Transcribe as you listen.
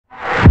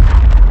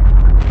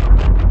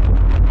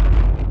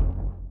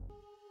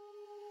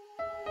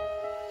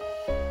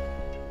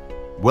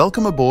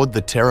Welcome aboard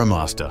the Terra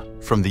Master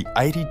from the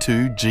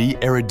 82G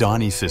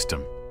Eridani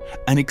system,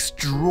 an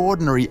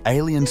extraordinary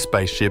alien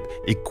spaceship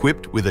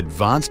equipped with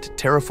advanced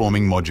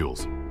terraforming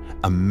modules,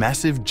 a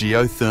massive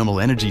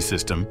geothermal energy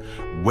system,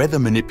 weather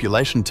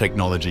manipulation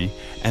technology,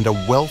 and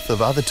a wealth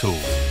of other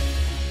tools.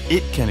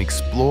 It can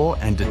explore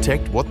and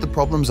detect what the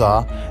problems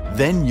are,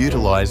 then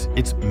utilize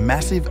its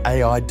massive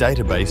AI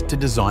database to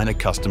design a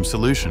custom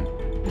solution.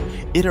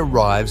 It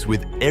arrives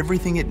with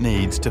everything it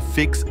needs to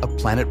fix a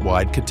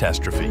planet-wide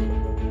catastrophe.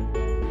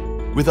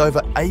 With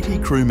over 80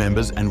 crew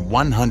members and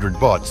 100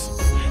 bots,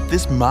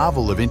 this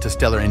marvel of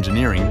interstellar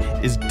engineering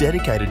is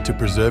dedicated to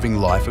preserving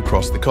life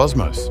across the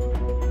cosmos.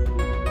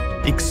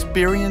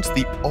 Experience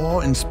the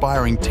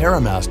awe-inspiring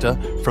Terra Master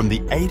from the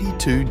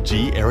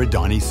 82G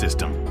Eridani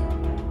system.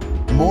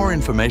 More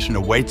information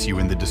awaits you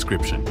in the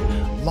description.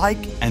 Like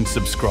and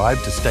subscribe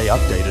to stay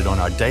updated on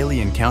our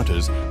daily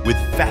encounters with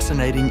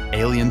fascinating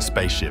alien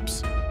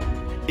spaceships.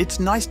 It's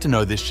nice to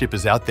know this ship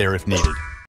is out there if needed.